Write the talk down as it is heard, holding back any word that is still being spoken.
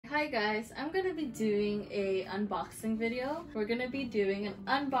Hi guys, I'm gonna be doing a unboxing video. We're gonna be doing an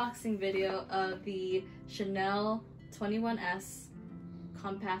unboxing video of the Chanel 21S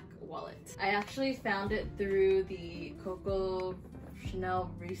compact wallet. I actually found it through the Coco Chanel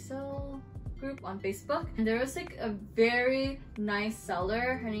resale group on Facebook, and there was like a very nice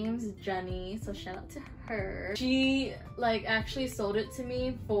seller. Her name's Jenny, so shout out to her. She like actually sold it to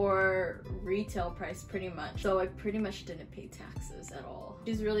me for retail price pretty much, so I pretty much didn't pay taxes at all.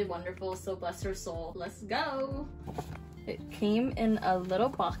 She's really wonderful, so bless her soul. Let's go. It came in a little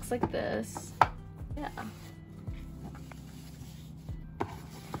box like this. Yeah.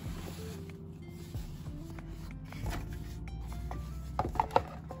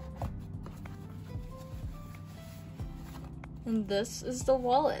 And this is the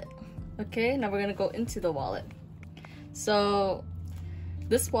wallet. Okay, now we're gonna go into the wallet. So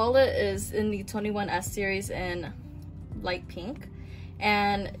this wallet is in the 21S series in light pink,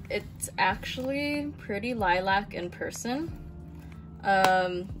 and it's actually pretty lilac in person.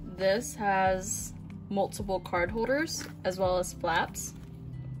 This has multiple card holders as well as flaps.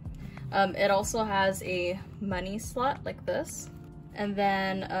 It also has a money slot like this, and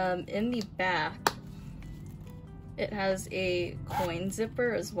then in the back it has a coin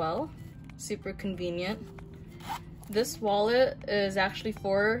zipper as well. Super convenient. This wallet is actually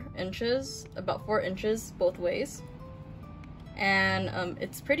 4 inches, about 4 inches both ways. And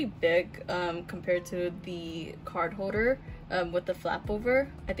it's pretty big compared to the card holder with the flap over.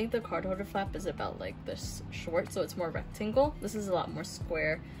 I think the card holder flap is about like this short, so it's more rectangle. This is a lot more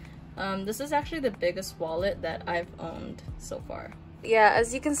square. This is actually the biggest wallet that I've owned so far. Yeah,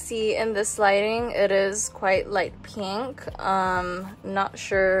 as you can see in this lighting, it is quite light pink. Not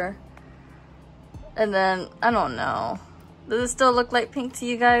sure. And then, I don't know. Does it still look light pink to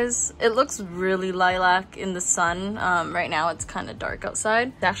you guys? It looks really lilac in the sun. Right now it's kind of dark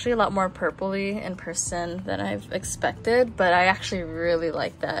outside. It's actually a lot more purpley in person than I've expected, but I actually really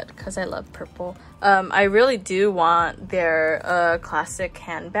like that because I love purple. I really do want their classic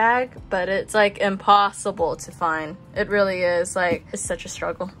handbag, but it's like impossible to find. It really is, like, it's such a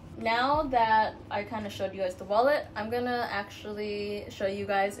struggle. Now that I kind of showed you guys the wallet, I'm gonna actually show you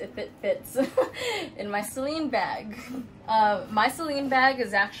guys if it fits in my Celine bag. My Celine bag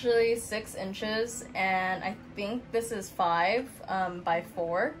is actually 6 inches, and I think this is 5 by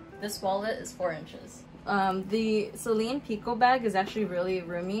 4. This wallet is 4 inches. The Celine Pico bag is actually really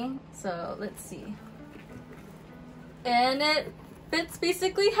roomy, so let's see. And it fits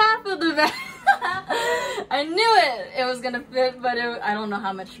basically half of the bag. I knew it was gonna fit, but I don't know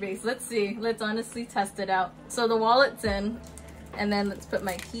how much space. Let's see. Let's honestly test it out. So the wallet's in, and then let's put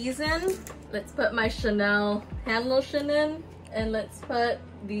my keys in. Let's put my Chanel hand lotion in, and let's put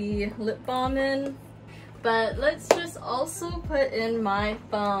the lip balm in. But let's just also put in my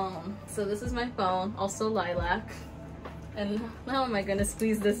phone. So this is my phone, also lilac. And how am I gonna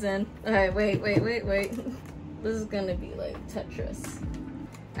squeeze this in? Alright, wait. This is gonna be like Tetris.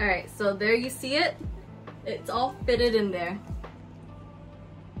 Alright, so there you see it. It's all fitted in there.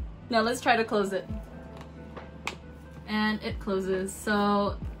 Now let's try to close it. And it closes.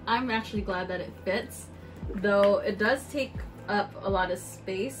 So I'm actually glad that it fits, though it does take up a lot of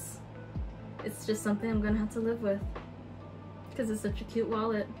space. It's just something I'm gonna have to live with because it's such a cute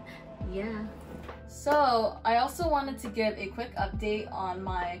wallet. Yeah. So I also wanted to give a quick update on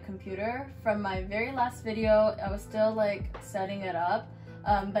my computer. From my very last video, I was still like setting it up,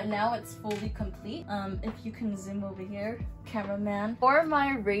 but now it's fully complete. If you can zoom over here, cameraman. For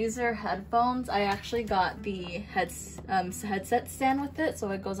my Razer headphones, I actually got the headset stand with it, so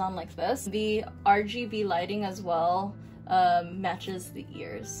it goes on like this. The RGB lighting as well matches the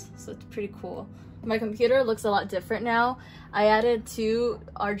ears, so it's pretty cool. My computer looks a lot different now. I added 2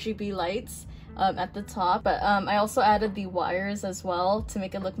 RGB lights at the top, but I also added the wires as well to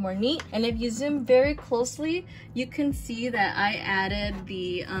make it look more neat. And if you zoom very closely, you can see that I added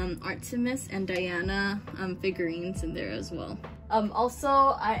the Artemis and Diana figurines in there as well. Also,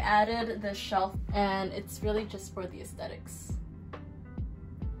 I added the shelf, and it's really just for the aesthetics.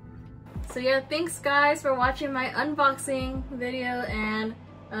 So yeah, thanks guys for watching my unboxing video and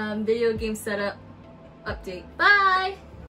video game setup update. Bye!